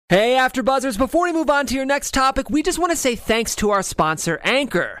Hey, AfterBuzzers, before we move on to your next topic, we just want to say thanks to our sponsor,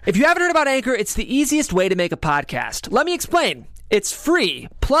 Anchor. If you haven't heard about Anchor, it's the easiest way to make a podcast. Let me explain. It's free.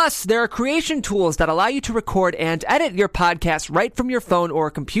 Plus, there are creation tools that allow you to record and edit your podcast right from your phone or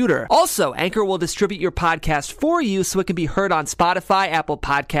computer. Also, Anchor will distribute your podcast for you so it can be heard on Spotify, Apple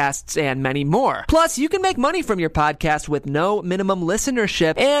Podcasts, and many more. Plus, you can make money from your podcast with no minimum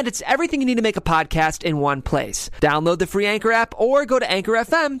listenership, and it's everything you need to make a podcast in one place. Download the free Anchor app or go to Anchor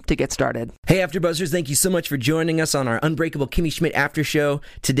FM to get started. Hey, AfterBuzzers, thank you so much for joining us on our Unbreakable Kimmy Schmidt After Show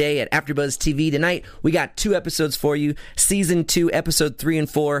today at AfterBuzz TV. Tonight, we got 2 episodes for you. Season 2, Episode 3 and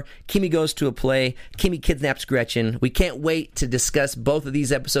 4, Kimmy Goes to a Play, Kimmy Kidnaps Gretchen. We can't wait to discuss both of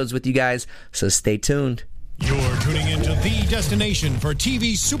these episodes with you guys, so stay tuned. You're tuning into the destination for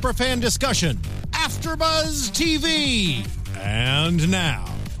TV superfan discussion, AfterBuzz TV. And now,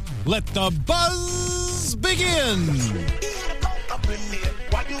 let the buzz begin.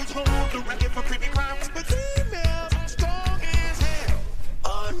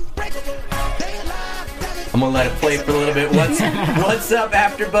 I'm gonna let it play for a little bit. What's up,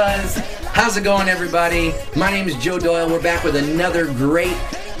 AfterBuzz? How's it going, everybody? My name is Joe Doyle. We're back with another great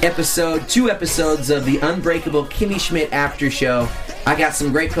episode, 2 episodes of the Unbreakable Kimmy Schmidt After Show. I got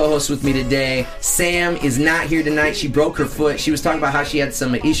some great co-hosts with me today. Sam is not here tonight. She broke her foot. She was talking about how she had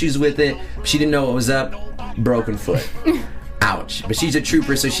some issues with it. She didn't know what was up. Broken foot. Ouch. But she's a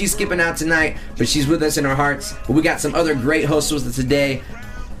trooper, so she's skipping out tonight, but she's with us in our hearts. But we got some other great hosts with us today.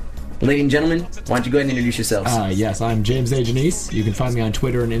 Ladies and gentlemen, why don't you go ahead and introduce yourselves? Yes, I'm James A. Janice. You can find me on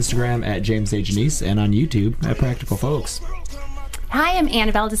Twitter and Instagram at James A. Janice, and on YouTube at Practical Folks. Hi, I'm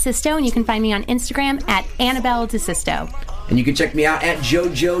Annabelle DeSisto, and you can find me on Instagram at Annabelle DeSisto. And you can check me out at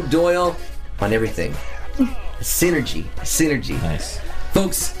JoJo Doyle on everything. Synergy. Nice.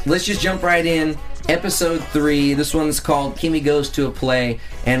 Folks, let's just jump right in. Episode 3, this one's called Kimmy Goes to a Play,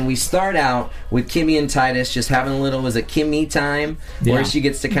 and we start out with Kimmy and Titus just having a little, was it Kimmy time? Yeah. Where she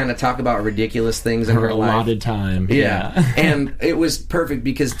gets to kind of talk about ridiculous things in her life. Allotted time. Yeah. And it was perfect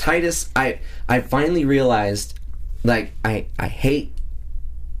because Titus, I finally realized, like, I hate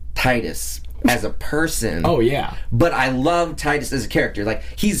Titus as a person. Oh, yeah. But I love Titus as a character. Like,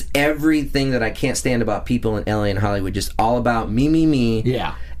 he's everything that I can't stand about people in LA and Hollywood. Just all about me.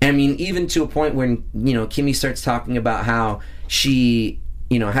 Yeah. I mean, even to a point when, Kimmy starts talking about how she,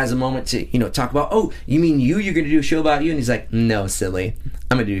 has a moment to, talk about, oh, you mean you're going to do a show about you? And he's like, no, silly.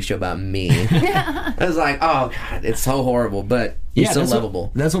 I'm going to do a show about me. I was like, oh, God, it's so horrible, but he's so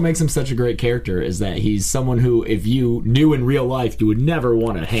lovable. That's what makes him such a great character, is that he's someone who, if you knew in real life, you would never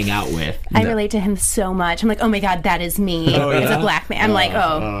want to hang out with. I relate to him so much. I'm like, oh my God, that is me. Oh, yeah? As a black man. I'm like,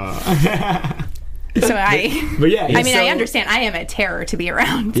 oh. So But yeah, I understand. I am a terror to be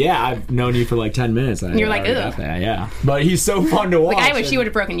around. Yeah, I've known you for like 10 minutes. You're like, ugh. ugh. Yeah. But he's so fun to watch. Like, I wish you would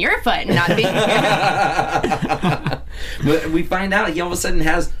have broken your foot and not me. But we find out he all of a sudden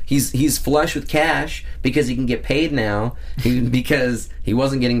he's flush with cash because he can get paid now because he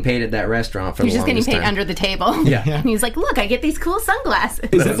wasn't getting paid at that restaurant for the longest time. He's just getting paid under the table. Yeah. And he's like, look, I get these cool sunglasses.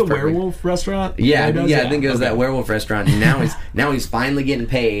 Is that the werewolf restaurant? Yeah, I think it was that werewolf restaurant. And now he's finally getting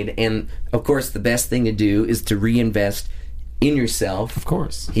paid, and of course the best thing to do is to reinvest in yourself. Of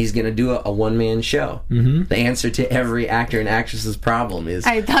course. He's going to do a one-man show. Mm-hmm. The answer to every actor and actress's problem is...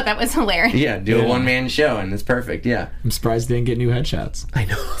 I thought that was hilarious. Yeah, a one-man show, and it's perfect, yeah. I'm surprised they didn't get new headshots. I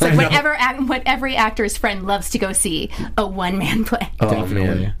know. It's like what every actor's friend loves to go see, a one-man play. Oh,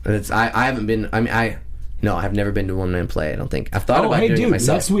 Definitely. man. I haven't been... No, I've never been to a one-man play, I don't think. I've thought about doing it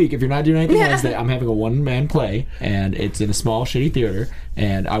myself. Next week, if you're not doing anything Wednesday, I'm having a one-man play, and it's in a small, shitty theater,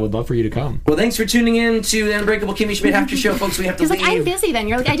 and I would love for you to come. Well, thanks for tuning in to the Unbreakable Kimmy Schmidt After Show, folks. We have to leave. He's like, I'm busy then.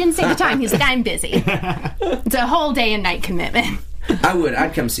 You're like, I didn't say the time. He's like, I'm busy. It's a whole day and night commitment.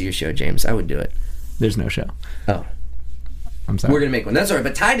 I'd come see your show, James. I would do it. There's no show. Oh. I'm sorry. We're going to make one. That's all right.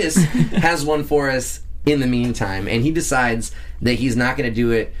 But Titus has one for us in the meantime, and he decides that he's not going to do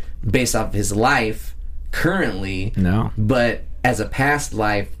it based off of his life currently, but as a past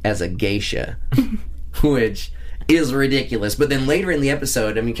life as a geisha, which is ridiculous. But then later in the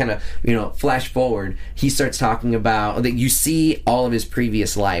episode, I mean, kind of, flash forward, he starts talking about that you see all of his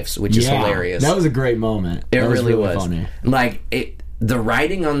previous lives, which is hilarious. That was a great moment. It really was. Funny. Like, the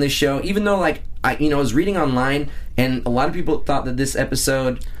writing on this show, even though, like, I was reading online, and a lot of people thought that this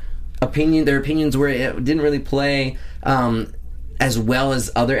episode, their opinions were, it didn't really play, as well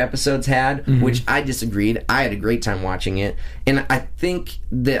as other episodes had, which I disagreed. I had a great time watching it. And I think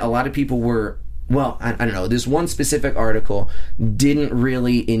that a lot of people were, well, I don't know, this one specific article didn't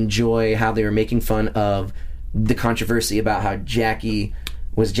really enjoy how they were making fun of the controversy about how Jackie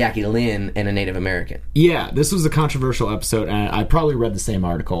was Jackie Lynn and a Native American. Yeah, this was a controversial episode, and I probably read the same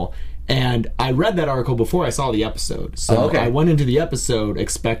article. And I read that article before I saw the episode. So I went into the episode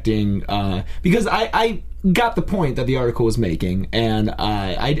expecting... because I got the point that the article was making, and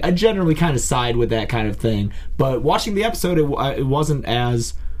I generally kind of side with that kind of thing. But watching the episode, it wasn't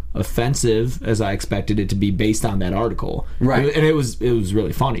as offensive as I expected it to be based on that article. Right. And it was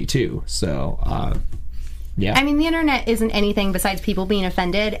really funny, too. So... yeah. I mean, the internet isn't anything besides people being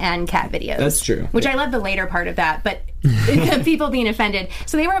offended and cat videos. That's true. Which I love the later part of that, but people being offended.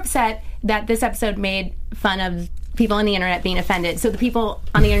 So they were upset that this episode made fun of people on the internet being offended. So the people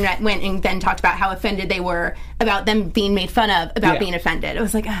on the internet went and then talked about how offended they were about them being made fun of about being offended. It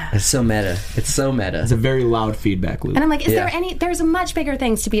was like, It's so meta. It's so meta. It's a very loud feedback loop. And I'm like, there's much bigger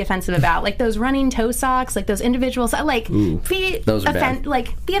things to be offensive about, like those running toe socks, like those individuals, like Those are bad.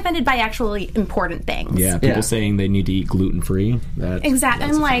 be offended by actually important things. Yeah, people saying they need to eat gluten-free. Exactly.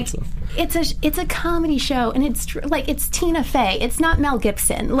 That's I'm like, offensive. it's a comedy show, and it's Tina Fey. It's not Mel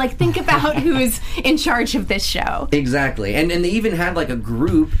Gibson. Like, think about who's in charge of this show. Exactly. And they even had like a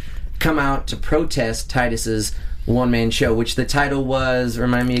group come out to protest Titus's one-man show, which the title was,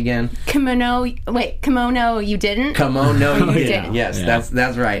 remind me again? Kimono, you didn't? Kimono, you didn't. Yeah. Yes,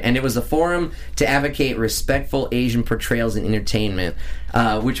 that's right. And it was a forum to advocate respectful Asian portrayals in entertainment,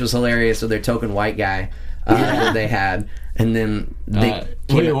 which was hilarious with their token white guy that they had. And then they...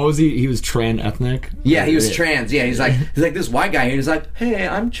 what was he? He was trans-ethnic? Yeah, he was trans. Yeah, he's like this white guy here. He's like, hey,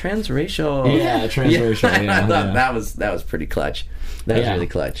 I'm transracial. Yeah, transracial. Yeah, I thought that was pretty clutch. That was really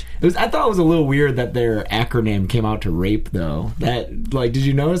clutch. I thought it was a little weird that their acronym came out to rape, though. That, like, did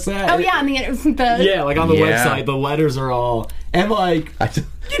you notice that? Oh, yeah, I mean, like on the website, the letters are all... And, like,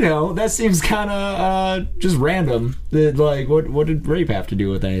 that seems kind of just random. Like, what did rape have to do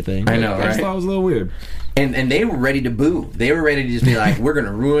with anything? I know, I just thought it was a little weird. And they were ready to boo. They were ready to just be like, we're going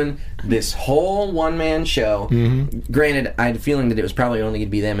to ruin this whole one-man show. Mm-hmm. Granted, I had a feeling that it was probably only going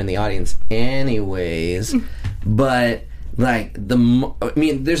to be them in the audience anyways. But, like,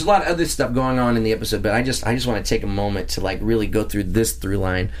 there's a lot of other stuff going on in the episode, but I just want to take a moment to, like, really go through this through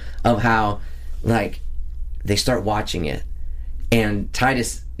line of how, like, they start watching it. And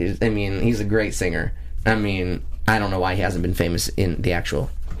Titus, he's a great singer. I mean, I don't know why he hasn't been famous in the actual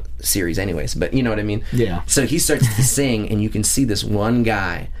series anyways, but you know what I mean? Yeah. So he starts to sing, and you can see this one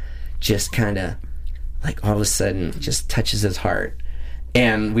guy just kind of, like, all of a sudden just touches his heart.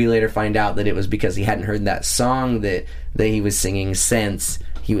 And we later find out that it was because he hadn't heard that song that he was singing since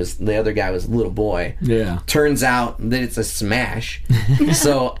the other guy was a little boy. Yeah. Turns out that it's a smash.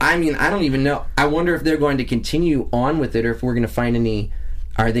 So, I mean, I don't even know. I wonder if they're going to continue on with it, or if we're going to find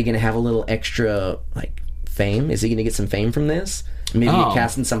are they going to have a little extra, like, fame? Is he going to get some fame from this? Maybe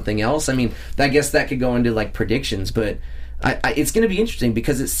cast in something else? I mean, I guess that could go into, like, predictions, but it's going to be interesting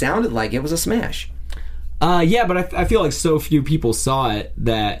because it sounded like it was a smash. Yeah, but I feel like so few people saw it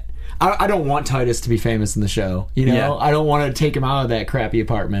that I don't want Titus to be famous in the show. You know, Yeah. I don't want to take him out of that crappy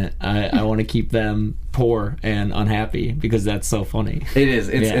apartment. I want to keep them poor and unhappy because that's so funny. It is.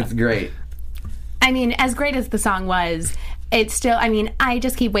 It's great. I mean, as great as the song was, it's still, I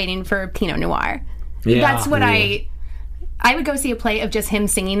just keep waiting for Pinot Noir. Yeah. That's what I would go see a play of just him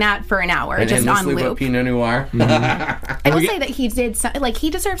singing that for an hour, And just on endlessly loop. Pinot Noir. I will say that he did, he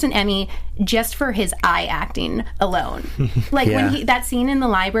deserves an Emmy just for his eye acting alone. Like, when that scene in the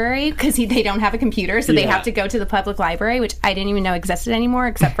library, because they don't have a computer, so they have to go to the public library, which I didn't even know existed anymore,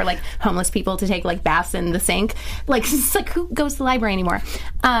 except for, like, homeless people to take, like, baths in the sink. Like, it's like, who goes to the library anymore?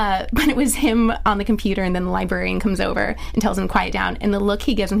 But it was him on the computer, and then the librarian comes over and tells him to quiet down, and the look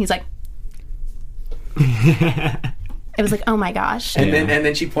he gives him, he's like... It was like, oh my gosh. And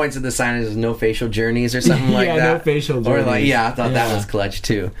then she points at the sign that says no facial journeys or something like that. No facial journeys. Or like, I thought that was clutch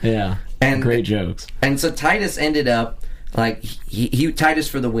too. Yeah. And great jokes. And so Titus ended up, like, he Titus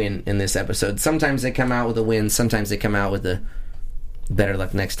for the win in this episode. Sometimes they come out with a win, sometimes they come out with a better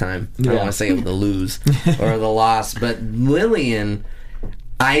luck next time. I don't want to say with the lose or the loss. But Lillian,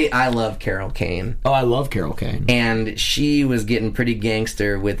 I love Carol Kane. Oh, I love Carol Kane. And she was getting pretty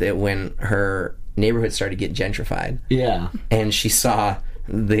gangster with it when her neighborhood started getting gentrified. Yeah. And she saw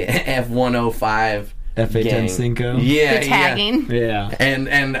the F-105 F-810 Yeah, the tagging. Yeah.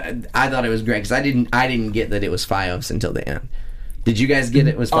 And I thought it was great because I didn't get that it was FIOS until the end. Did you guys get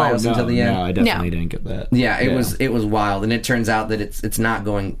it was FIOS until the end? No, I definitely didn't get that. Yeah, it was wild, and it turns out that it's not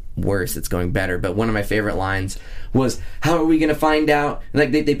going worse; it's going better. But one of my favorite lines was, "How are we going to find out?"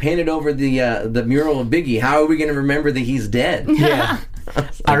 Like they painted over the mural of Biggie. How are we going to remember that he's dead? Yeah,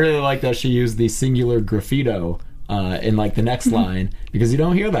 I really like that she used the singular graffito in like the next line because you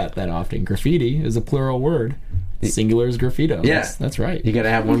don't hear that often. Graffiti is a plural word. Singular is graffito. Yeah. That's right. You got to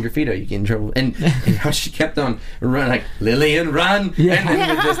have one graffito. You get in trouble. And how she kept on running, like, Lillian, run! Yeah. And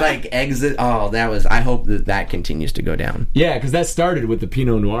then would just, like, exit. Oh, that was... I hope that continues to go down. Yeah, because that started with the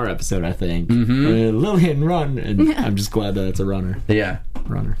Pinot Noir episode, I think. Mm-hmm. Lillian, run! And I'm just glad that it's a runner. Yeah.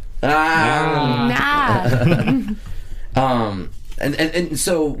 Runner. And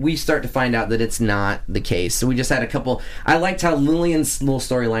so we start to find out that it's not the case. So we just had a couple... I liked how Lillian's little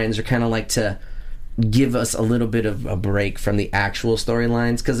storylines are kind of like to give us a little bit of a break from the actual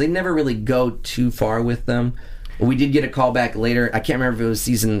storylines, because they never really go too far with them. We did get a call back later. I can't remember if it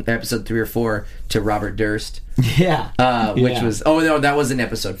was episode 3 or 4 to Robert Durst. Yeah. Which was... Oh, no, that was in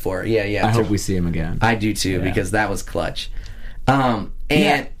episode 4. Yeah. I hope we see him again. I do too, because that was clutch.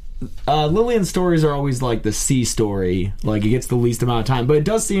 Lillian's stories are always like the C story. Like, it gets the least amount of time. But it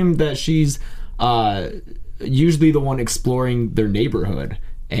does seem that she's usually the one exploring their neighborhood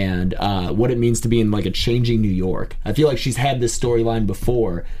and what it means to be in, like, a changing New York. I feel like she's had this storyline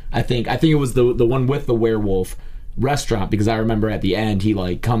before. I think it was the one with the werewolf restaurant, because I remember at the end he,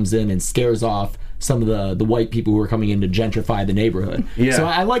 like, comes in and scares off some of the white people who are coming in to gentrify the neighborhood. Yeah. So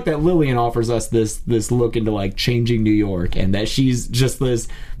I like that Lillian offers us this look into, like, changing New York, and that she's just this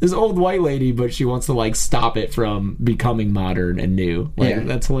old white lady, but she wants to, like, stop it from becoming modern and new. Like,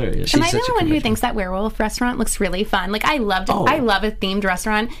 that's hilarious. Am I the only one who thinks that werewolf restaurant looks really fun? Like, I loved it. I love a themed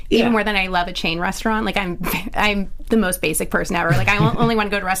restaurant even more than I love a chain restaurant. Like, I'm the most basic person ever. Like, I only want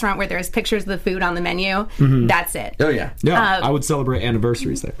to go to a restaurant where there's pictures of the food on the menu. Mm-hmm. That's it. Oh yeah. I would celebrate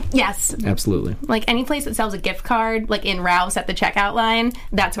anniversaries there. Yes. Absolutely. Like, any place that sells a gift card, like in Ralph's at the checkout line,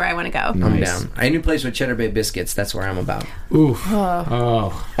 that's where I want to go. Nice. I'm down. Any place with Cheddar Bay biscuits, that's where I'm about. Ooh.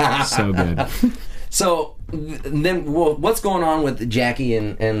 Oh, so good. So then, what's going on with Jackie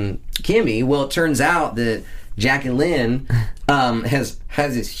and Kimmy? Well, it turns out that Jackie Lynn has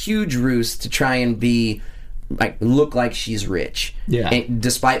this huge ruse to try and be... like, look like she's rich. Yeah. And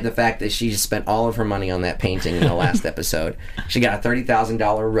despite the fact that she spent all of her money on that painting in the last episode. She got a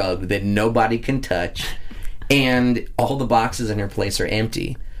 $30,000 rug that nobody can touch, and all the boxes in her place are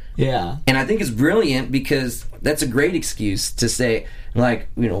empty. Yeah. And I think it's brilliant, because that's a great excuse to say, like,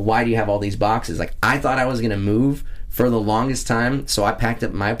 you know, why do you have all these boxes? Like, I thought I was going to move for the longest time, so I packed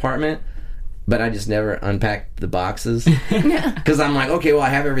up my apartment, but I just never unpacked the boxes, because I'm like, okay, well, I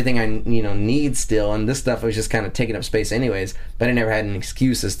have everything I need still, and this stuff was just kind of taking up space anyways. But I never had an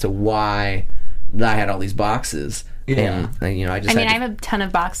excuse as to why I had all these boxes. Yeah. And I have a ton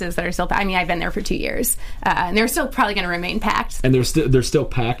of boxes that are still... I've been there for 2 years, and they're still probably going to remain packed. And they're still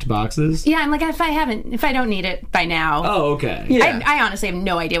packed boxes? Yeah, I'm like, if I don't need it by now... Oh, okay. Yeah. I honestly have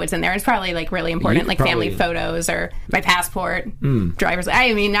no idea what's in there. It's probably, like, really important, like family photos or my passport, driver's... I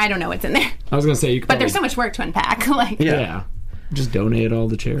don't know what's in there. I was going to say, you could But there's so much work to unpack. Like, yeah. Just donate all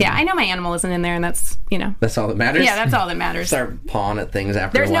the charity. Yeah, I know my animal isn't in there, and that's, That's all that matters? Yeah, that's all that matters. Start pawing at things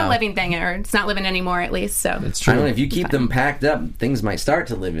after There's a while. no living thing, or it's not living anymore, at least, so... That's true. I don't know, if you keep them packed up, things might start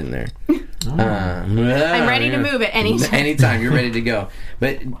to live in there. I'm ready to move it anytime. Anytime, you're ready to go.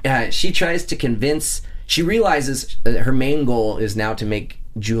 But she tries to convince... She realizes that her main goal is now to make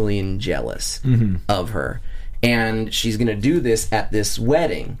Julian jealous of her. And she's going to do this at this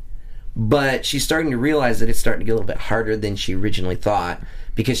wedding. But she's starting to realize that it's starting to get a little bit harder than she originally thought,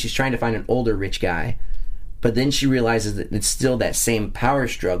 because she's trying to find an older rich guy. But then she realizes that it's still that same power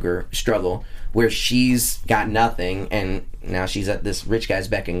struggle where she's got nothing, and now she's at this rich guy's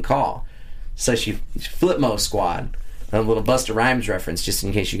beck and call. So she Flipmo Squad, a little Busta Rhymes reference, just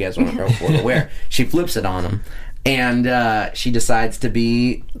in case you guys weren't aware. She flips it on him. And she decides to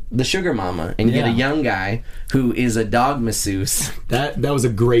be the sugar mama and get a young guy who is a dog masseuse. That was a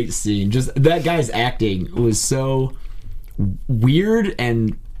great scene. Just that guy's acting was so weird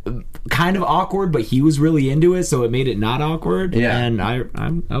and kind of awkward, but he was really into it, so it made it not awkward. Yeah. And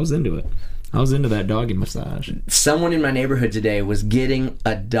I was into it. I was into that doggy massage. Someone in my neighborhood today was getting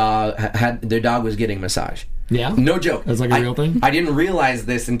a dog. Their dog was getting massage. Yeah? No joke. That's like a real thing? I didn't realize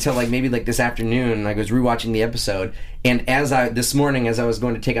this until maybe this afternoon. I was rewatching the episode, and this morning as I was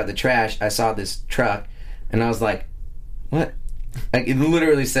going to take out the trash, I saw this truck, and I was like, what? Like, it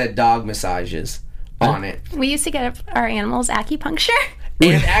literally said dog massages on it. We used to get our animals acupuncture.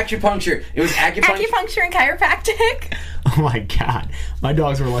 And acupuncture. It was acupuncture. Acupuncture and chiropractic. Oh my god. My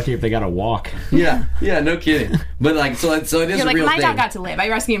dogs were lucky if they got a walk. Yeah, no kidding. But so it is You're a real like, my thing. dog got to live. I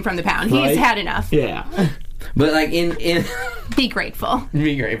rescued him from the pound. Right? He's had enough. Yeah. But in Be grateful.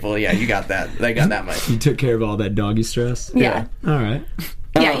 be grateful. Yeah, you got that. They got that much. You took care of all that doggy stress? Yeah. All right.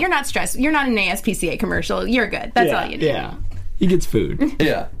 Yeah, you're not stressed. You're not an ASPCA commercial. You're good. That's all you need. Yeah. He gets food.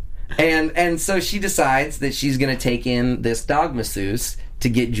 Yeah. And so she decides that she's going to take in this dog masseuse to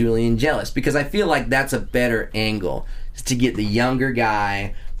get Julian jealous, because I feel like that's a better angle, is to get the younger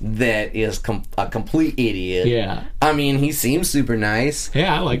guy that is a complete idiot. Yeah. I mean, he seems super nice.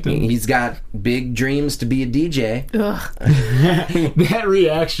 Yeah, I liked him. He's got big dreams to be a DJ. That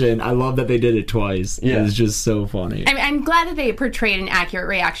reaction, I love that they did it twice. Yeah. It was just so funny. I mean, I'm glad that they portrayed an accurate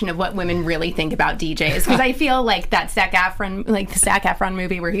reaction of what women really think about DJs, because I feel like that Zac Efron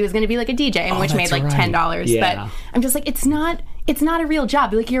movie where he was going to be like a DJ, and which made like $10. Yeah. But I'm just like, it's not a real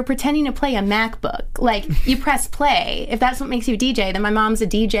job. Like, you're pretending to play a MacBook. Like, you press play. If that's what makes you a DJ, then my mom's a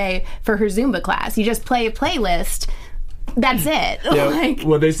DJ for her Zumba class. You just play a playlist. That's it. Yeah,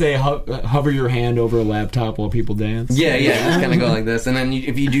 well, they say hover your hand over a laptop while people dance. Yeah, just kind of go like this, and then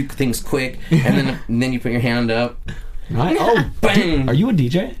if you do things quick, and then you put your hand up. Right? Oh, bang! Are you a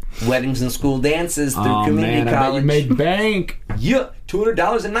DJ? Weddings and school dances through community college. I bet you made bank. Yeah,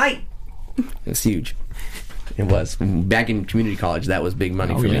 $200 a night. It's huge. It was. Back in community college, that was big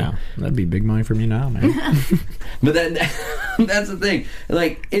money for me. That'd be big money for me now, man. But that's the thing.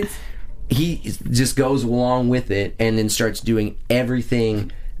 Like, he just goes along with it and then starts doing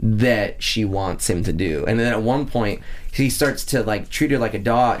everything that she wants him to do. And then at one point, he starts to like treat him like a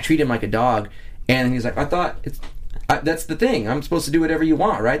dog. And he's like, I thought that's the thing. I'm supposed to do whatever you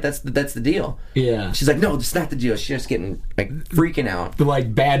want, right? That's the deal. Yeah. She's like, no, that's not the deal. She's just getting like freaking out. But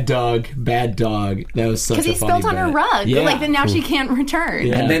like, bad dog. That was such a funny because he spilled on her rug. Yeah. Like, then now she can't return.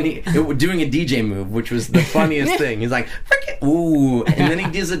 Yeah. And then doing a DJ move, which was the funniest thing. He's like, frick, ooh. And then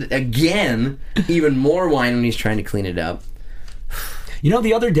he does it again, even more wine when he's trying to clean it up. You know,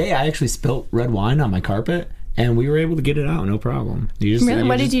 the other day I actually spilt red wine on my carpet, and we were able to get it out, no problem. Really?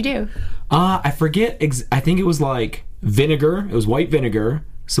 What did you do? I forget. I think it was like vinegar. It was white vinegar,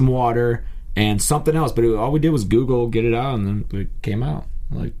 some water, and something else. But all we did was Google, get it out, and then it came out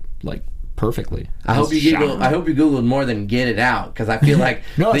like perfectly. I hope you Googled more than get it out, because I feel like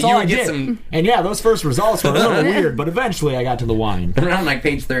no, that's all I did. some. And yeah, those first results were a little weird, but eventually I got to the wine. Around like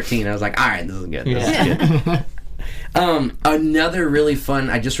page 13, I was like, all right, this is good. This is good. Another really fun,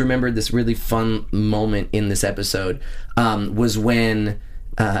 I just remembered this really fun moment in this episode was when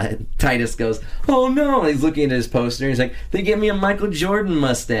Titus goes, oh no, he's looking at his poster, he's like, they gave me a Michael Jordan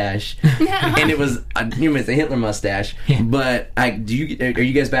mustache. And it was a Hitler mustache. Yeah. But are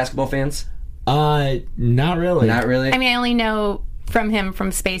you guys basketball fans? Not really. Not really? I mean, I only know from him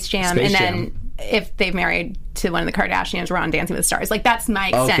from Space Jam. Then if they've married to one of the Kardashians, we're on Dancing with the Stars. Like, that's my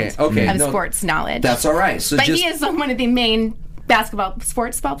extent of sports knowledge. That's all right. But he is one of the main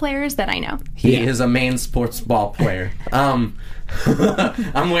sports ball players that I know. He is a main sports ball player.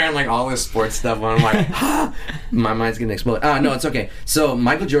 I'm wearing like all this sports stuff on. I'm like, my mind's gonna explode. No, it's okay. So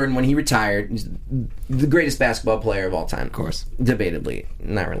Michael Jordan, when he retired, he's the greatest basketball player of all time. Of course. Debatably.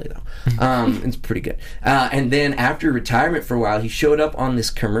 Not really, though. It's pretty good. And then after retirement for a while, he showed up on this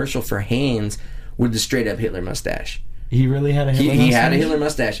commercial for Hanes with the straight up Hitler mustache. He really had a Hitler mustache? He had a Hitler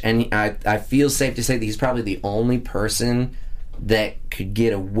mustache. And I feel safe to say that he's probably the only person that could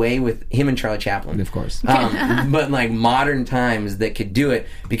get away with him and Charlie Chaplin, of course, but like modern times that could do it,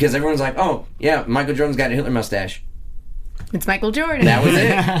 because everyone's like, oh yeah, Michael Jordan's got a Hitler mustache. It's Michael Jordan. That was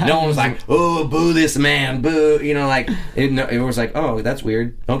it. No one was like, oh, boo this man, boo. You know, like it was like, oh, that's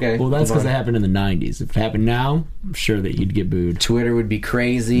weird. Okay. Well, that's because it happened in the '90s. If it happened now, I'm sure that you'd get booed. Twitter would be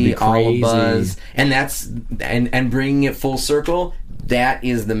crazy. All buzz, and that's and bringing it full circle. That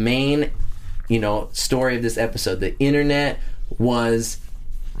is the main, story of this episode. The internet was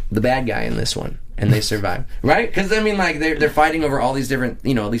the bad guy in this one, and they survived, right? Because I mean, like they're fighting over all these different,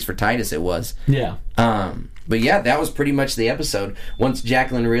 at least for Titus it was. Yeah. But yeah, that was pretty much the episode. Once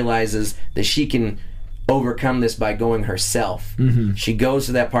Jacqueline realizes that she can overcome this by going herself, she goes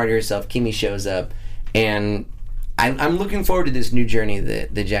to that party herself. Kimmy shows up, and I'm looking forward to this new journey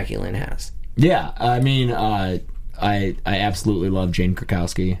that Jackie Lynn has. Yeah, I mean, I absolutely love Jane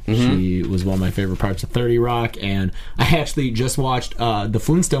Krakowski. She was one of my favorite parts of 30 Rock, and I actually just watched the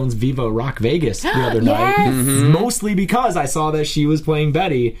Flintstones Viva Rock Vegas the other night, mostly because I saw that she was playing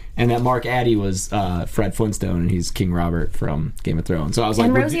Betty, and that Mark Addy was Fred Flintstone, and he's King Robert from Game of Thrones. So I was like,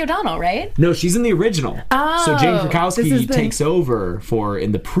 and Rosie O'Donnell, right? No, she's in the original. Oh, so Jane Krakowski takes over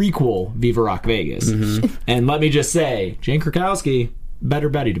in the prequel Viva Rock Vegas, and let me just say, Jane Krakowski, better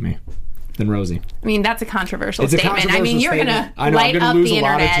Betty to me than Rosie. I mean, that's a controversial statement. I mean, you're going to light up lose the a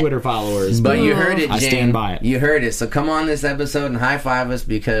lot internet. of Twitter followers. But you heard it, Jane. I stand by it. You heard it. So come on this episode and high five us,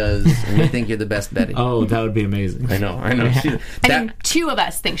 because we think you're the best Betty. Oh, that would be amazing. I know. I mean, two of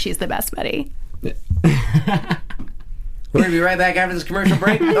us think she's the best Betty. We're going to be right back after this commercial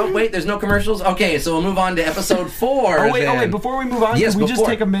break. Oh, wait, there's no commercials? Okay, so we'll move on to episode 4. Oh, wait, before we move on, can we just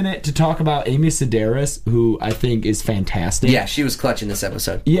take a minute to talk about Amy Sedaris, who I think is fantastic? Yeah, she was clutch in this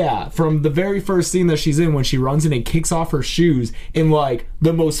episode. Yeah, from the very first scene that she's in, when she runs in and kicks off her shoes in, like,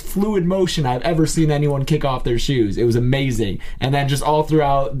 the most fluid motion I've ever seen anyone kick off their shoes. It was amazing. And then just all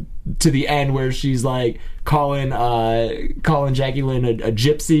throughout to the end where she's, like, calling Jackie Lynn a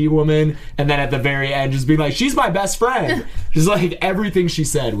gypsy woman, and then at the very end just being like, she's my best friend. Just like everything she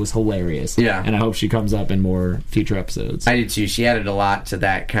said was hilarious. Yeah. And I hope she comes up in more future episodes. I did too. She added a lot to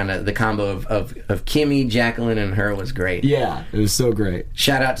that kind of, the combo of Kimmy, Jacqueline, and her was great. Yeah, it was so great.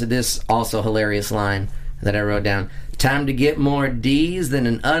 Shout out to this also hilarious line that I wrote down. Time to get more D's than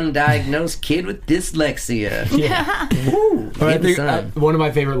an undiagnosed kid with dyslexia. Yeah. Woo, I think one of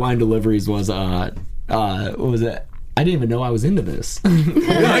my favorite line deliveries was, what was it? I didn't even know I was into this.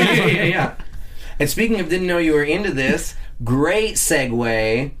 Yeah. And speaking of didn't know you were into this, great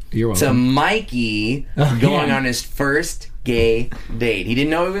segue to Mikey going on his first gay date. He didn't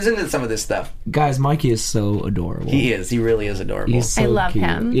know he was into some of this stuff. Guys, Mikey is so adorable. He is. He really is adorable. He's so I love cute.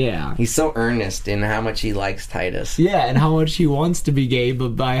 him. Yeah. He's so earnest in how much he likes Titus. Yeah, and how much he wants to be gay,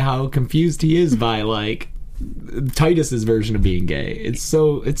 but by how confused he is by, like, Titus's version of being gay. It's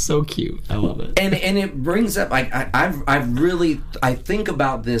so cute. I love it. And it brings up, like, I think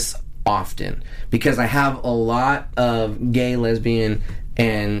about this often because I have a lot of gay, lesbian,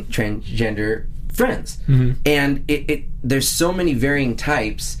 and transgender friends, and there's so many varying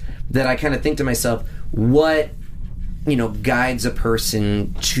types that I kind of think to myself, what guides a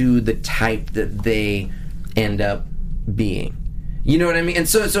person to the type that they end up being. You know what I mean? And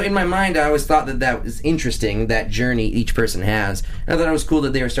so in my mind, I always thought that was interesting, that journey each person has. And I thought it was cool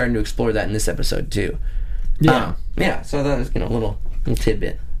that they were starting to explore that in this episode too. Yeah, yeah. So that was a little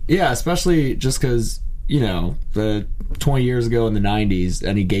tidbit. Yeah, especially just because the 20 years ago in the 90s,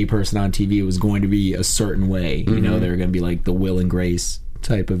 any gay person on TV was going to be a certain way. They were going to be like the Will and Grace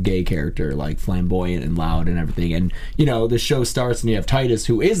type of gay character, like flamboyant and loud and everything. And the show starts and you have Titus,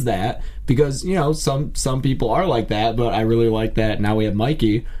 who is that, because some people are like that, but I really like that. Now we have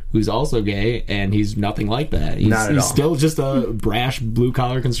Mikey, who's also gay, and he's nothing like that. He's still just a brash blue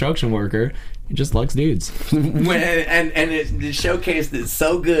collar construction worker. He just likes dudes. The showcase is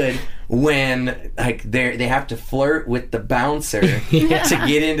so good when they have to flirt with the bouncer to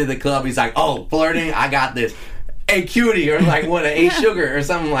get into the club. He's like, "Oh, flirting, I got this. Hey, cutie," or like what, a sugar or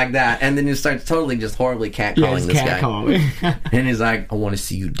something like that, and then he starts totally just horribly catcalling this guy. And he's like, "I want to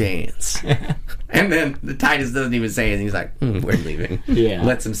see you dance." And then the Titus doesn't even say anything. He's like, "We're leaving." Yeah,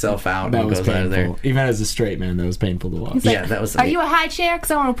 lets himself out and goes out of there. Even as a straight man, that was painful to watch. Yeah, that was. Are you a high chair?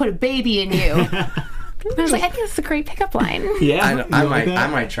 Because I want to put a baby in you. I was like, I think it's a great pickup line. Yeah, I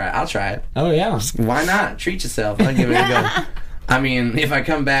might try it. I'll try it. Oh yeah, why not? Treat yourself. I'll give it a go. I mean, if I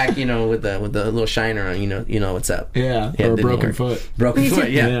come back, with the little shiner on, you know what's up. Yeah, or a broken foot. Broken foot,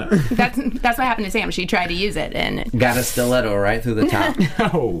 yeah. That's what happened to Sam. She tried to use it and got a stiletto right through the top.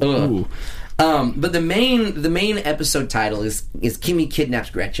 Oh. But the main episode title is Kimmy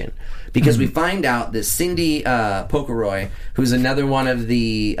Kidnaps Gretchen, because we find out that Cindy Pokeroy, who's another one of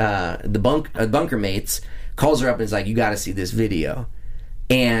the bunker mates, calls her up and is like, "You got to see this video."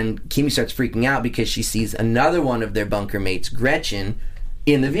 And Kimmy starts freaking out because she sees another one of their bunker mates, Gretchen,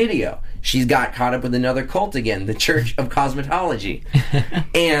 in the video. She's got caught up with another cult again, the Church of Cosmetology.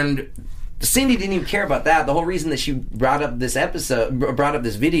 And Cindy didn't even care about that. The whole reason that she brought up this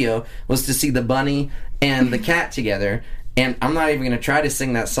video, was to see the bunny and the cat together. And I'm not even going to try to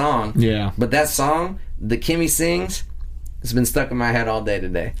sing that song. Yeah. But that song that Kimmy sings, it's been stuck in my head all day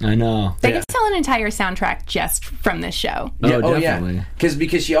today. I know. They could sell an entire soundtrack just from this show. Definitely. Yeah.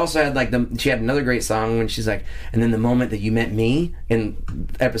 Because she also had she had another great song when she's like, "And then the moment that you met me" in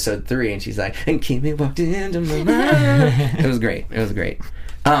episode 3, and she's like, "And Kimmy walked into my life." It was great.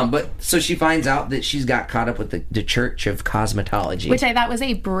 But so she finds out that she's got caught up with the Church of Cosmetology, which I thought was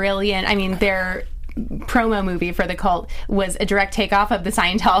a brilliant. I mean, their promo movie for the cult was a direct takeoff of the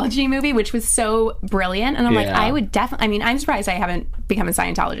Scientology movie, which was so brilliant. And I'm like, I would definitely. I mean, I'm surprised I haven't become a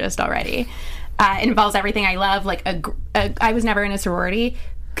Scientologist already. It involves everything I love. Like I was never in a sorority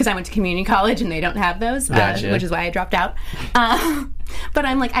because I went to community college and they don't have those, which is why I dropped out. But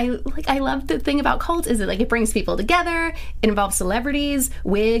I'm like, I love the thing about cults is that it brings people together. It involves celebrities,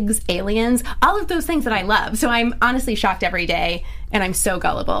 wigs, aliens, all of those things that I love. So I'm honestly shocked every day, and I'm so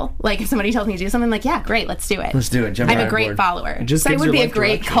gullible. Like if somebody tells me to do something, I'm like, yeah, great, let's do it. Let's do it. I'm a great follower. So I would be a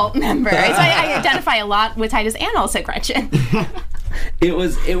great cult member. So I identify a lot with Titus and also Gretchen. It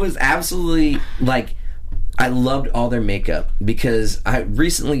was absolutely I loved all their makeup, because I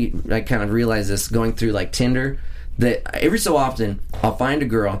recently kind of realized this going through Tinder, that every so often I'll find a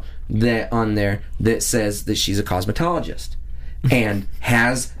girl that on there that says that she's a cosmetologist and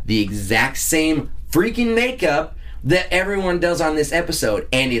has the exact same freaking makeup that everyone does on this episode,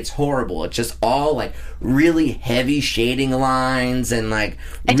 and it's horrible. It's just all like really heavy shading lines and like.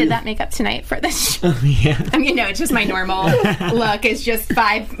 I did that makeup tonight for this show. Yeah. I mean, no, it's just my normal look. It's just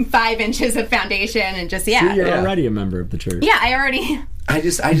 5 inches of foundation and just So you're already a member of the church. Yeah, I already. I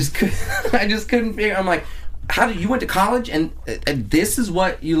just couldn't figure. I'm like, how did you went to college and this is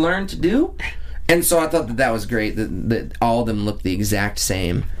what you learned to do? And so I thought that was great. That all of them looked the exact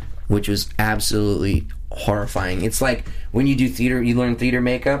same, which was absolutely horrifying. It's like when you do theater, you learn theater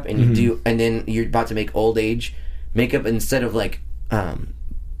makeup, and you do, and then you're about to make old age makeup instead of like,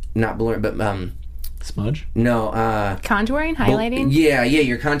 not blur, but smudge. No, contouring, highlighting. Yeah,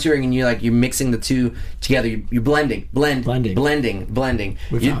 you're contouring, and you're mixing the two together. You're blending. We found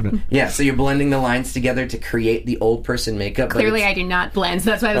it. Yeah, so you're blending the lines together to create the old person makeup. Clearly, I do not blend.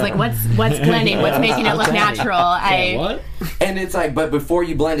 So that's why I was like, what's blending? What's making it look natural? What? And it's like, but before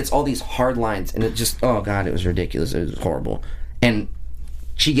you blend, it's all these hard lines, and it just, oh god, it was ridiculous. It was horrible. And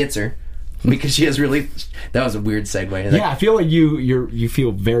she gets her. Because she has really... That was a weird segue. Yeah, I feel like you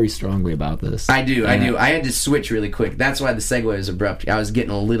feel very strongly about this. I do. I had to switch really quick. That's why the segue was abrupt. I was getting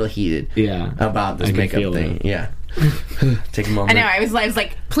a little heated about this makeup thing. It. Yeah. Take a moment. I know. I was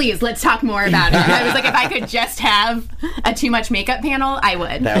like, please, let's talk more about it. I was like, if I could just have a too much makeup panel, I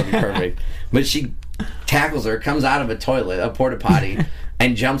would. That would be perfect. But she tackles her, comes out of a toilet, a porta potty,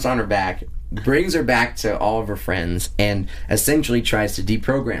 and jumps on her back, brings her back to all of her friends, and essentially tries to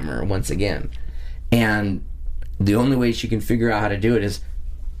deprogram her once again. And the only way she can figure out how to do it is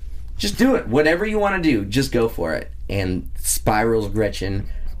just do it. Whatever you want to do, just go for it. And spirals Gretchen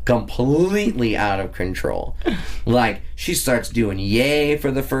completely out of control. Like, she starts doing yay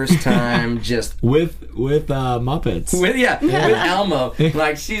for the first time, just with Muppets. With Elmo.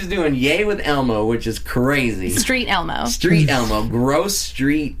 Like, she's doing yay with Elmo, which is crazy. Street Elmo. Gross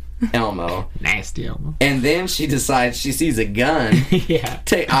street Elmo. Nasty Elmo. And then she decides she sees a gun. Yeah.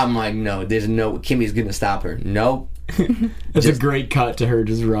 I'm like, no, Kimmy's gonna stop her. Nope. It's a great cut to her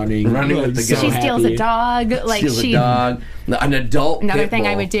just running like, with the gun. She steals a dog. Steals a dog. An adult Another pit thing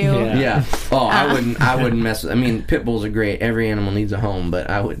bull. I would do. Yeah. Oh, I wouldn't mess with. I mean, pit bulls are great. Every animal needs a home, but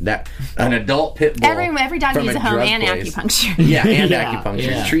an adult pit bull. Every dog needs a home and place. acupuncture. Yeah, and acupuncture.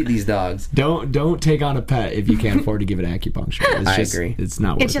 Yeah. Treat these dogs. Don't take on a pet if you can't afford to give it acupuncture. I agree. It's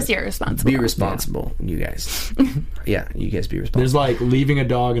not worth It's just irresponsible. Be responsible, you guys. Yeah, you guys be responsible. There's like leaving a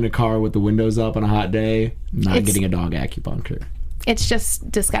dog in a car with the windows up on a hot day, not getting a dog acupuncture. It's just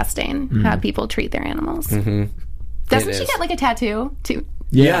disgusting how people treat their animals. Mm-hmm. Doesn't she get like a tattoo too?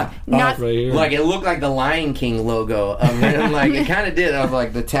 Yeah. Not right here. Like, it looked like the Lion King logo. Like, it kind of did. Of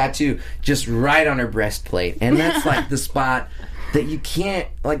like the tattoo just right on her breastplate. And that's like the spot that you can't,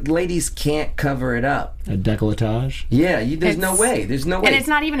 like, ladies can't cover it up. A décolletage? Yeah, there's no way. There's no way. And it's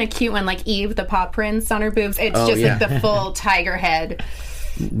not even a cute one like Eve, the paw prints on her boobs. It's like the full tiger head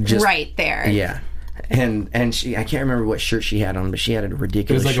right there. Yeah. And she, I can't remember what shirt she had on, but she had a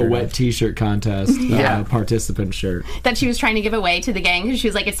ridiculous shirt. It was like a wet t-shirt contest participant shirt. That she was trying to give away to the gang because she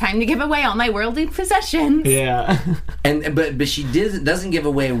was like, it's time to give away all my worldly possessions. Yeah. But she doesn't give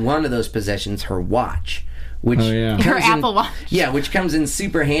away one of those possessions, her watch. Which her Apple Watch. Yeah, which comes in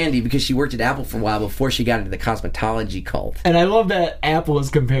super handy because she worked at Apple for a while before she got into the cosmetology cult. And I love that Apple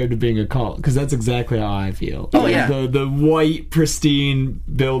is compared to being a cult because that's exactly how I feel. Oh, yeah. The white, pristine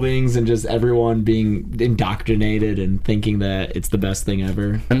buildings and just everyone being indoctrinated and thinking that it's the best thing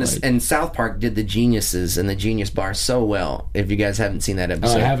ever. And South Park did the Geniuses and the Genius Bar so well. If you guys haven't seen that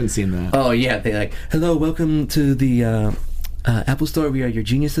episode. Oh, I haven't seen that. Oh, yeah. They're like, hello, welcome to the... Apple Store, we are your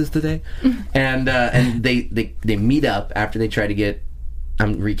geniuses today. And they meet up after they try to get...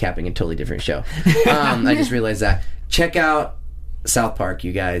 I'm recapping a totally different show. I just realized that. Check out South Park,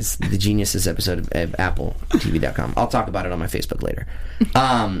 you guys. The Geniuses episode of AppleTV.com. I'll talk about it on my Facebook later.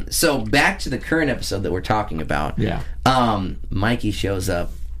 So back to the current episode that we're talking about. Yeah. Mikey shows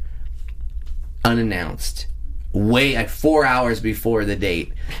up unannounced, like 4 hours before the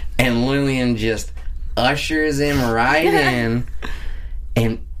date. And Lillian just... ushers him right in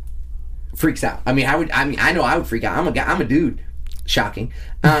and freaks out. I know I would freak out. I'm a dude. Shocking.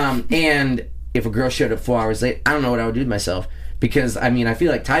 And if a girl showed up 4 hours late, I don't know what I would do to myself because I feel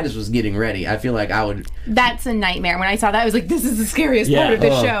like Titus was getting ready. I feel like I would. That's a nightmare. When I saw that, I was like, this is the scariest part of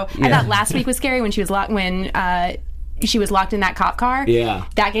the show. I thought last week was scary when she was locked in that cop car. Yeah.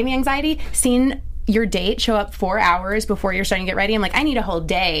 That gave me anxiety. Seeing your date show up 4 hours before you're starting to get ready. I'm like, I need a whole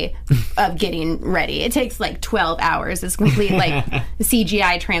day of getting ready. It takes like 12 hours. It's complete like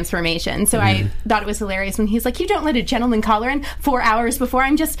CGI transformation. So I thought it was hilarious when he's like, you don't let a gentleman collar in 4 hours before.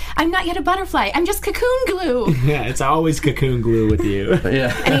 I'm not yet a butterfly. I'm just cocoon glue. Yeah, it's always cocoon glue with you.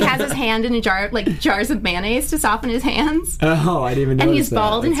 Yeah. And he has his hand in a jar, like jars of mayonnaise to soften his hands. Oh, I didn't even know. And he's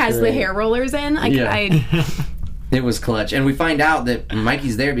bald and has the hair rollers in. It was clutch. And we find out that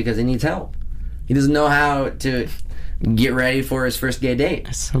Mikey's there because he needs help. He doesn't know how to get ready for his first gay date.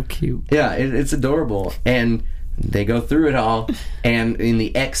 That's so cute. Yeah, it's adorable. And they go through it all. And in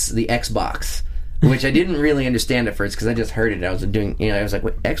the Xbox, which I didn't really understand at first because I just heard it. I was like,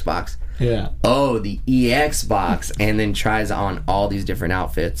 what, Xbox? Yeah. Oh, the EX box. And then tries on all these different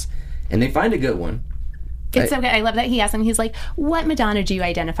outfits. And they find a good one. It's so good. I love that he asked him. He's like, "What Madonna do you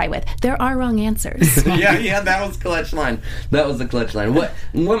identify with?" There are wrong answers. yeah, that was clutch line. That was the clutch line. What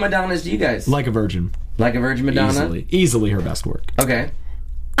Madonnas do you guys like? A Virgin. Like a Virgin Madonna? Easily her best work. Okay.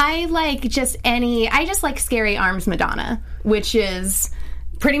 I just like Scary Arms Madonna, which is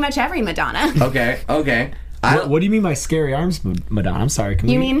pretty much every Madonna. Okay. What do you mean by Scary Arms Madonna? I'm sorry.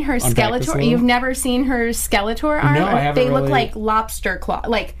 You mean her Skeletor? You've never seen her Skeletor arm? No, I haven't. They look like lobster claw.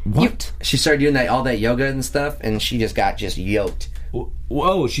 Like what? She started doing all that yoga and stuff, and she just got yoked.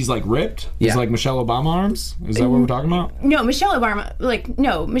 Whoa, she's like ripped? Yeah. It's like Michelle Obama arms? Is that what we're talking about? No,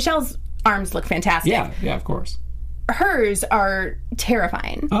 Michelle's arms look fantastic. Yeah, of course. Hers are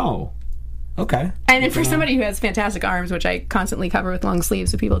terrifying. Oh. Okay. And for somebody who has fantastic arms, which I constantly cover with long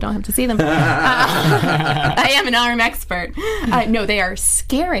sleeves so people don't have to see them, I am an arm expert. No, they are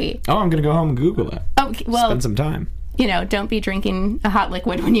scary. Oh, I'm going to go home and Google that. Okay, well, spend some time. Don't be drinking a hot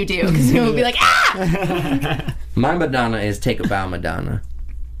liquid when you do, because you'll be like, ah! My Madonna is Take a Bow Madonna.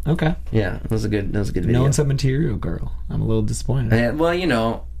 Okay. Yeah, it was a good video. No one said Material Girl. I'm a little disappointed.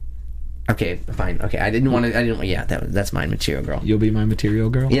 Well, okay, fine. Okay, yeah, that's mine, Material Girl. You'll be my Material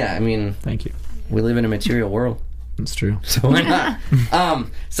Girl? Yeah, I mean... Thank you. We live in a material world. That's true. So why not?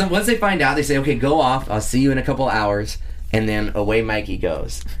 So once they find out, they say, okay, go off. I'll see you in a couple hours. And then away Mikey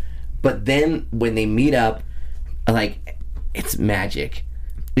goes. But then when they meet up, it's magic.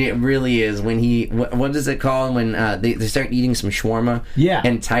 It really is. When what is it called? When they start eating some shawarma. Yeah.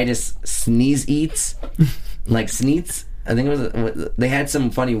 And Titus eats. Like sneets. I think it was. They had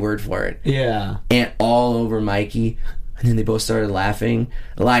some funny word for it. Yeah. And all over Mikey, and then they both started laughing.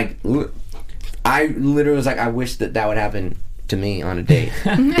 I literally was like, I wish that would happen to me on a date.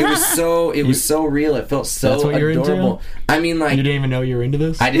 It was so real. It felt so that's what you're adorable. Into? I mean, you didn't even know you were into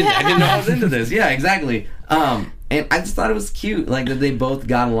this. I didn't know I was into this. Yeah, exactly. And I just thought it was cute, that they both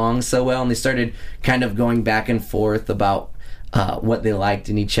got along so well, and they started kind of going back and forth about what they liked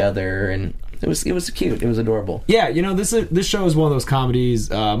in each other, and it was cute. It was adorable. Yeah, this show is one of those comedies,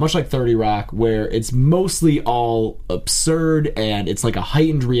 much like 30 Rock, where it's mostly all absurd and it's like a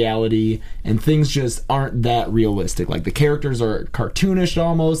heightened reality, and things just aren't that realistic. Like the characters are cartoonish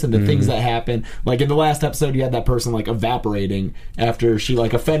almost, and the things that happen. Like in the last episode, you had that person evaporating after she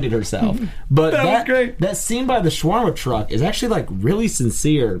offended herself. But that was great. That scene by the shawarma truck is actually really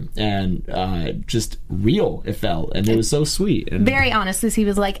sincere and just real. It felt, and it was so sweet. And very honest, as he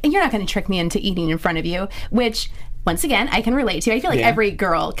was like, "You're not going to trick me into eating in front of you," which once again I can relate to. I feel like every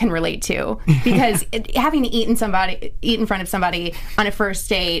girl can relate to, because having to eat in front of somebody on a first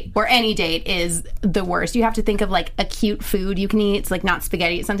date or any date is the worst. You have to think of a cute food you can eat. It's not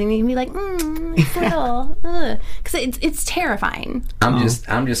spaghetti. It's something that you can be like, it's a little, because it's terrifying. I'm just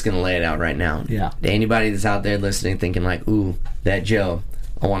gonna lay it out right now. Yeah. To anybody that's out there listening, thinking ooh, that Joe,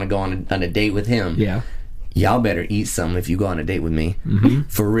 I want to go on a date with him. Yeah. Y'all better eat something if you go on a date with me. Mm-hmm.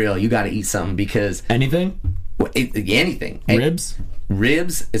 For real, you got to eat something, because anything. Anything.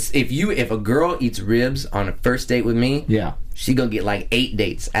 Ribs. If a girl eats ribs on a first date with me, she gonna get 8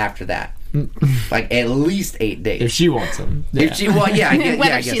 dates after that. At least 8 dates if she wants them. Yeah. If she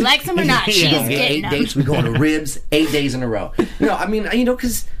whether she likes them or not, she's getting 8 dates. We go on to ribs 8 days in a row. No, I mean,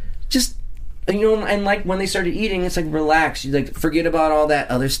 because just. And when they started eating, it's relax. You forget about all that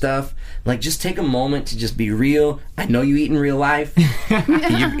other stuff. Just take a moment to just be real. I know you eat in real life,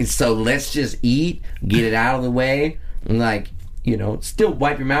 so let's just eat, get it out of the way, and still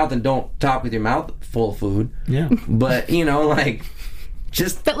wipe your mouth and don't talk with your mouth full of food. Yeah, but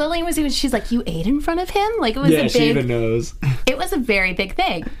just. But Lillian she's like, you ate in front of him? It was a big. She even knows. It was a very big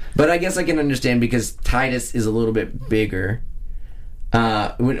thing. But I guess I can understand, because Titus is a little bit bigger.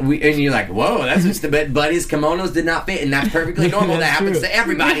 And you're like, whoa, that's just a bit. But his kimonos did not fit, and that's perfectly normal. That happens to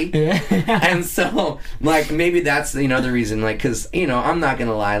everybody. And so, maybe that's the reason. Because I'm not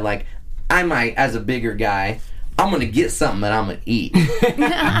gonna lie. I might, as a bigger guy, I'm gonna get something that I'm gonna eat.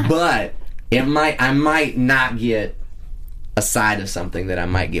 But I might not get a side of something that I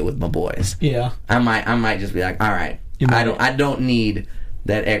might get with my boys. Yeah. I might just be like, all right, I don't need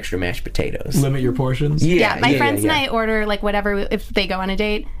that extra mashed potatoes. Limit your portions. Yeah, my friends and I order like whatever if they go on a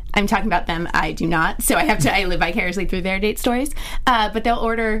date. I'm talking about them. I do not, so I live vicariously through their date stories. But they'll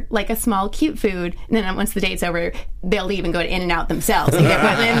order like a small, cute food, and then once the date's over, they'll leave and go to In-N-Out themselves, and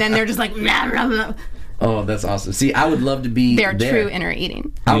then they're just like, blah, blah. Oh, that's awesome. See, I would love to be They're there. true inner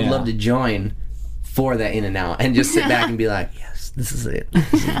eating. I would love to join for that In-N-Out and just sit back and be like, yes, this is it.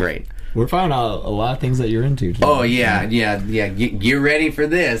 This is great. We're finding out a lot of things that you're into today. Oh, yeah. Get ready for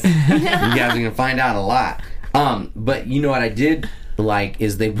this. You guys are going to find out a lot. But you know what I did like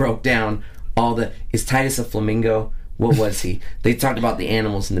is they broke down is Titus a flamingo? What was he? They talked about the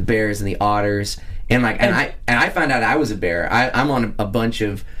animals and the bears and the otters. And I found out I was a bear. I'm on a bunch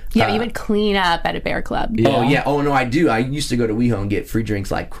of... Yeah, you would clean up at a bear club. Yeah. Oh, yeah. Oh, no, I do. I used to go to WeHo and get free drinks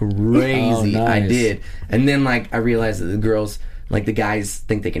like crazy. Oh, nice. I did. And then, I realized that the girls, the guys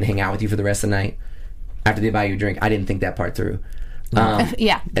think they can hang out with you for the rest of the night after they buy you a drink. I didn't think that part through.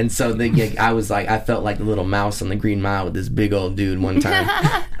 Yeah. And so I was like, I felt like the little mouse on the Green Mile with this big old dude one time.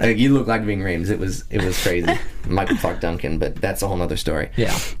 You look like Ving Rhames. It was crazy. Michael Clark Duncan, but that's a whole other story.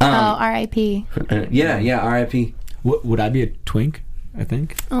 Yeah. R.I.P. Yeah, R.I.P. Would I be a twink? I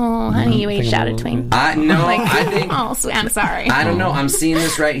think. Oh, honey, you aged out a twink. I think... Oh, I'm sorry. I don't know. I'm seeing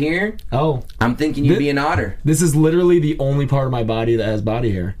this right here. Oh. I'm thinking you'd be an otter. This is literally the only part of my body that has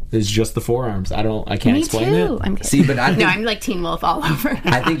body hair. It's just the forearms. I can't explain too. it. I'm kidding. See, but I think... No, I'm like Teen Wolf all over.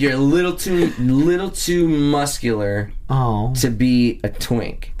 I think you're a little too muscular to be a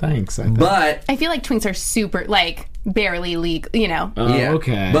twink. Thanks. But... I feel like twinks are super, barely legal, yeah.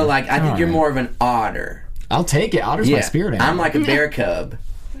 Okay. But, I think you're more of an otter. I'll take it. Otter's my spirit animal. I'm like a bear cub.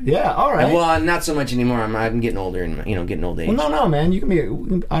 Yeah, all right. Well, not so much anymore. I'm getting older and getting old age. Well, no, man. You can be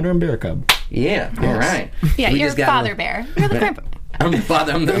an otter and bear cub. Yeah, all right. Yeah, you're father bear. You're the grandpa. I'm the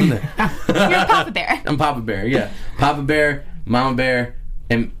father. You're Papa Bear. I'm Papa Bear. Yeah, Papa Bear, Mama Bear,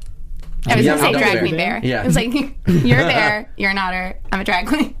 and I was going to say drag queen bear. Yeah, it was like you're a bear, you're an otter, I'm a drag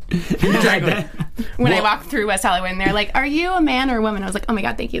queen. When I walk through West Hollywood and they're like, "Are you a man or a woman?" I was like, "Oh my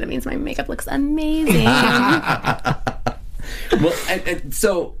god, thank you. That means my makeup looks amazing." Well,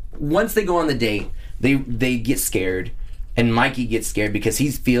 so once they go on the date, they get scared, and Mikey gets scared because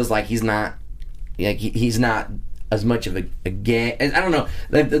he feels like he's not as much of a gay. I don't know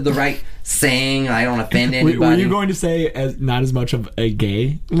the right saying. I don't offend anybody. Were you going to say not as much of a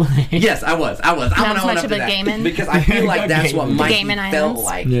gay? Yes, I was. I'm not gonna as own much up of to a that gayman? because I feel like that's what Mikey felt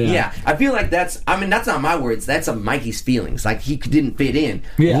like. Yeah. I feel like that's not my words. That's Mikey's feelings. Like he didn't fit in.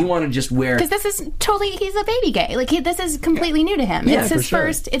 Yeah. He wanted to just wear. Because this is totally, he's a baby gay. This is completely new to him. Yeah, it's his for sure.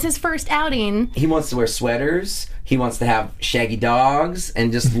 first. It's his first outing. He wants to wear sweaters. He wants to have shaggy dogs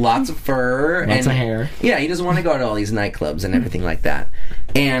and just lots of fur. Lots and of hair. Yeah, he doesn't want to go to all these nightclubs and everything like that.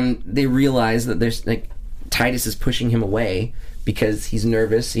 And they realize that there's Titus is pushing him away because he's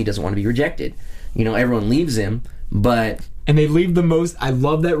nervous. He doesn't want to be rejected. Everyone leaves him, but... And they leave the most... I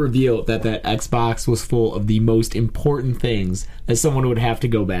love that reveal that Xbox was full of the most important things that someone would have to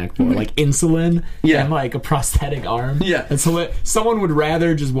go back for. Like insulin and a prosthetic arm. Yeah. And so someone would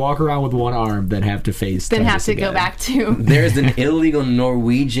rather just walk around with one arm than have to face Then have to again. go back to... There's an illegal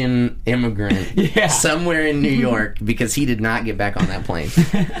Norwegian immigrant somewhere in New York because he did not get back on that plane.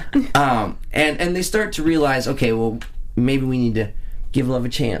 And they start to realize, okay, well, maybe we need to give love a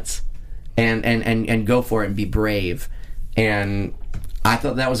chance and go for it and be brave. And I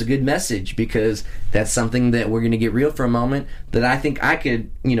thought that was a good message because that's something that we're going to get real for a moment that I think I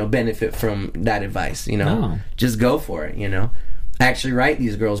could, benefit from that advice, Just go for it, Actually write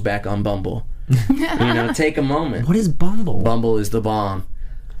these girls back on Bumble. Take a moment. What is Bumble? Bumble is the bomb.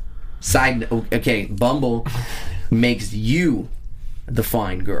 Bumble makes you the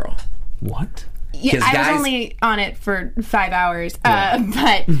fine girl. What? Yeah, I was only on it for 5 hours,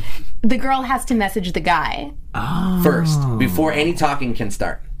 but the girl has to message the guy first before any talking can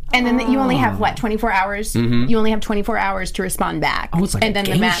start. And then you only have 24 hours? Mm-hmm. You only have 24 hours to respond back. Oh, it's like and a then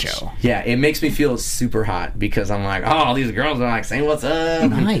game the match. show. Yeah, it makes me feel super hot because I'm like, oh, these girls are saying what's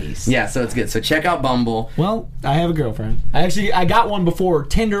up. Nice. Yeah, so it's good. So check out Bumble. Well, I have a girlfriend. I got one before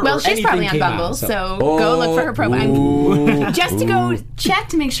Tinder. Well, or she's anything probably on came Bumble, out, so go look for her profile. Just to go check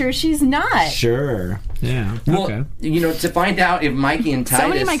to make sure she's not. Sure. Yeah. Well, okay. To find out if Mikey and Titus... So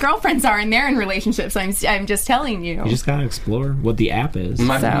many of my girlfriends are, and they're in relationships. I'm just telling you. You just gotta explore what the app is.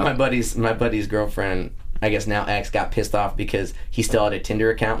 My buddy's girlfriend, I guess now ex, got pissed off because he still had a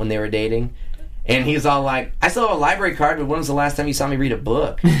Tinder account when they were dating. And he's all like, I still have a library card, but when was the last time you saw me read a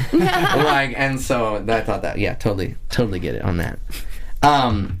book? And so I thought that, totally get it on that.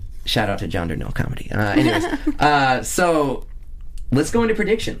 Shout out to John Darnell Comedy. Anyways, so let's go into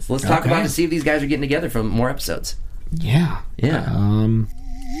predictions. Let's talk about to see if these guys are getting together for more episodes. Yeah. And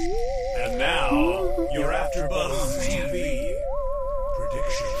now, your AfterBuzz TV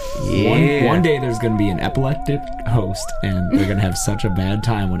prediction. Yeah. One day there's going to be an epileptic host, and they're going to have such a bad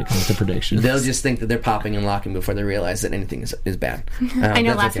time when it comes to predictions. They'll just think that they're popping and locking before they realize that anything is bad. I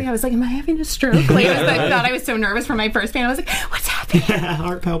know. Last week I was like, "Am I having a stroke?" Like, I thought I was so nervous for my first band. I was like, "What's happening?"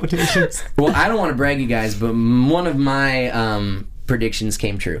 Heart palpitations. Well, I don't want to brag you guys, but one of my predictions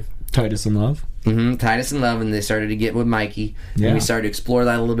came true. Titus in Love. Mm-hmm. Titus in Love, and they started to get with Mikey, and we started to explore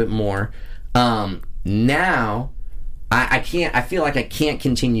that a little bit more. Now, I can't. I feel like I can't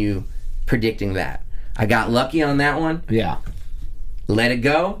continue predicting that. I got lucky on that one. Yeah. Let it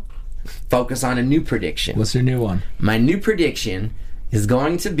go. Focus on a new prediction. What's your new one? My new prediction is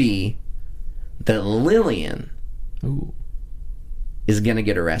going to be that Lillian is going to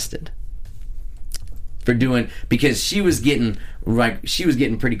get arrested for because she was getting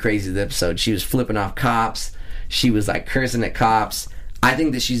pretty crazy this episode. She was flipping off cops. She was like cursing at cops. I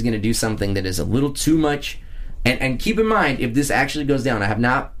think that she's going to do something that is a little too much. And keep in mind, if this actually goes down, I have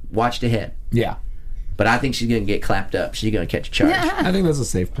not watched ahead. Yeah. But I think she's going to get clapped up. She's going to catch a charge. I think that's a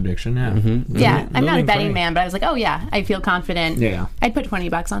safe prediction, yeah. Mm-hmm. Yeah, I'm not a betting man, but I was like, oh yeah, I feel confident. Yeah. I'd put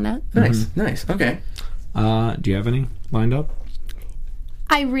 $20 on that. Nice. Okay. Do you have any lined up?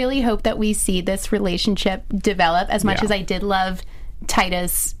 I really hope that we see this relationship develop as much as I did love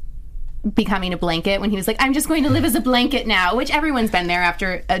Titus becoming a blanket when he was like, I'm just going to live as a blanket now, which everyone's been there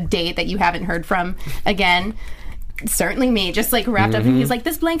after a date that you haven't heard from again. Certainly me, just like wrapped up, and he's like,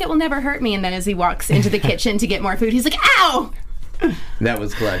 this blanket will never hurt me, and then as he walks into the kitchen to get more food, he's like, ow! That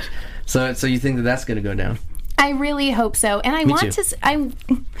was clutch. So you think that that's going to go down? I really hope so, and I want to. I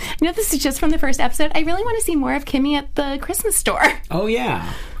know this is just from the first episode. I really want to see more of Kimmy at the Christmas store. Oh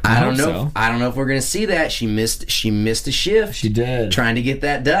yeah, I don't know. I don't know if we're going to see that. She missed a shift. She did, trying to get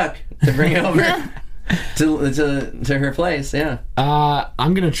that duck to bring it over to her place. Yeah.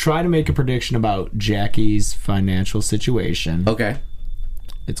 I'm going to try to make a prediction about Jackie's financial situation. Okay.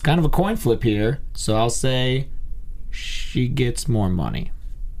 It's kind of a coin flip here, so I'll say she gets more money.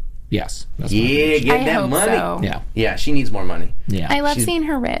 Yes. That's get that money. So. Yeah, she needs more money. Yeah. I love seeing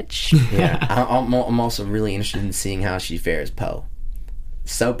her rich. Yeah. I'm also really interested in seeing how she fares Poe.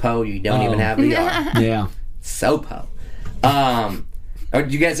 So Poe, you don't even have the R. Yeah. So Poe. Do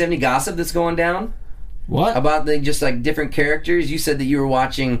you guys have any gossip that's going down? What? About just like different characters? You said that you were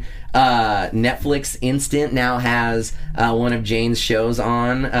watching Netflix Instant now has one of Jane's shows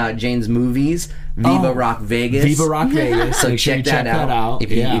on, Jane's movies, Viva Rock Vegas. Viva Rock Vegas. So check that out.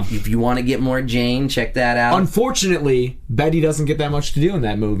 If you want to get more Jane, check that out. Unfortunately, Betty doesn't get that much to do in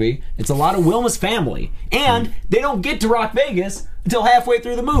that movie. It's a lot of Wilma's family. And they don't get to Rock Vegas until halfway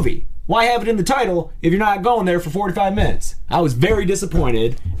through the movie. Why have it in the title if you're not going there for 45 minutes? I was very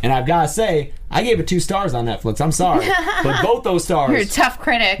disappointed, and I've got to say, I gave it 2 stars on Netflix. I'm sorry. But both those stars You're a tough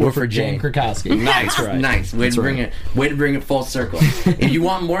critic. were for Jane Krakowski. Nice, right. Nice. Way to bring it full circle. If you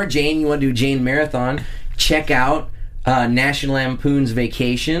want more Jane, you want to do Jane Marathon, check out National Lampoon's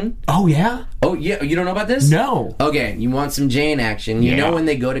Vacation. Oh, yeah? Oh, yeah. You don't know about this? No. Okay. You want some Jane action. You know when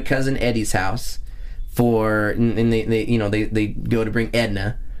they go to Cousin Eddie's house and they go to bring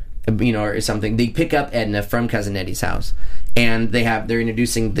Edna, or something. They pick up Edna from Cousin Eddie's house, and they're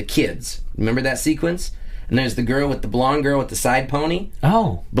introducing the kids. Remember that sequence? And there's the blonde girl with the side pony.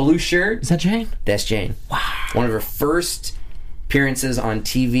 Oh, blue shirt. Is that Jane? That's Jane. Wow. One of her first appearances on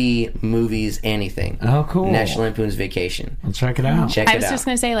TV, movies, anything. Oh, cool. National Lampoon's Vacation. I'll check it out. I was just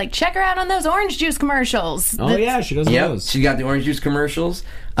going to say, check her out on those orange juice commercials. Oh, yeah, she does those. She got the orange juice commercials.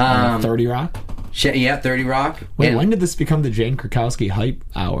 30 Rock? 30 Rock. Wait, when did this become the Jane Krakowski hype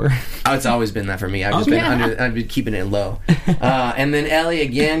hour? Oh, it's always been that for me. I've been keeping it low. And then Ellie,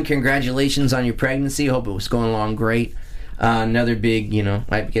 again, congratulations on your pregnancy. Hope it was going along great. Another big,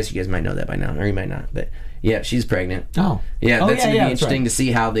 I guess you guys might know that by now, or you might not, but yeah, she's pregnant. Oh. Yeah, that's going to be interesting to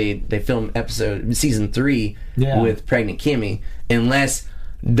see how they film season 3 with pregnant Kimmy, unless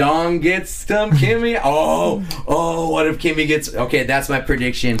Dawn gets some Kimmy. What if Kimmy gets... Okay, that's my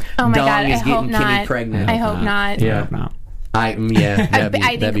prediction. Oh my God, is getting not. Kimmy pregnant. I hope not. Yeah. I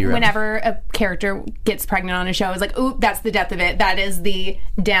think whenever a character gets pregnant on a show, it's like, ooh, that's the depth of it. That is the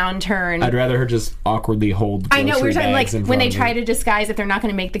downturn. I'd rather her just awkwardly hold grocery I know, we're talking when they try to disguise if they're not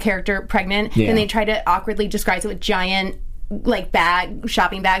going to make the character pregnant, then they try to awkwardly disguise it with giant like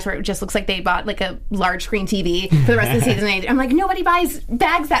shopping bags where it just looks like they bought like a large screen TV for the rest of the season. I'm like, nobody buys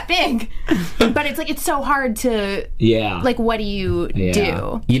bags that big. But it's like, it's so hard to, like, what do you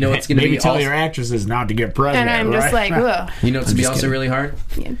do? You know, it's going to be tell your actresses not to get pregnant. And I'm just like, ugh. You know, it's going to be also really hard?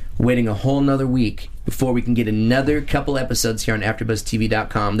 Yeah. Waiting a whole nother week before we can get another couple episodes here on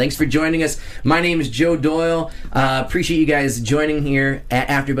AfterBuzzTV.com. Thanks for joining us. My name is Joe Doyle. Appreciate you guys joining here at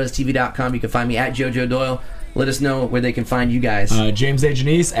AfterBuzzTV.com. You can find me at JoJo Doyle. Let us know where they can find you guys. James A.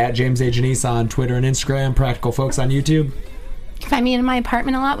 Janice, at James A. Janice on Twitter and Instagram. Practical Folks on YouTube. You can find me in my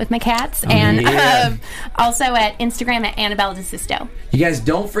apartment a lot with my cats. And also at Instagram at Annabelle DeSisto. You guys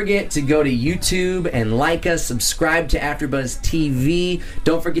don't forget to go to YouTube and like us, subscribe to AfterBuzz TV.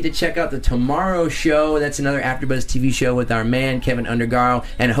 Don't forget to check out the Tomorrow Show. That's another AfterBuzz TV show with our man Kevin Undergaro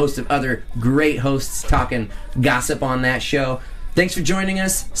and a host of other great hosts talking gossip on that show. Thanks for joining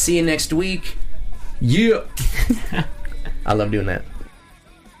us. See you next week. Yeah. I love doing that.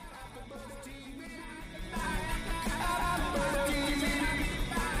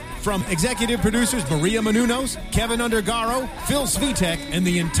 From executive producers Maria Menounos, Kevin Undergaro, Phil Svitek, and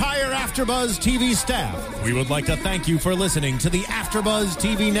the entire AfterBuzz TV staff, we would like to thank you for listening to the AfterBuzz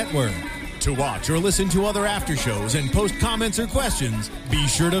TV network. To watch or listen to other after shows and post comments or questions, be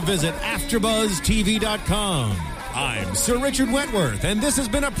sure to visit AfterBuzzTV.com. I'm Sir Richard Wentworth, and this has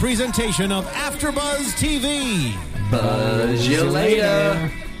been a presentation of AfterBuzz TV. Buzz you later.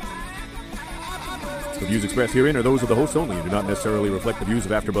 The views expressed herein are those of the hosts only and do not necessarily reflect the views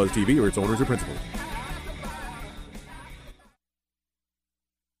of AfterBuzz TV or its owners or principals.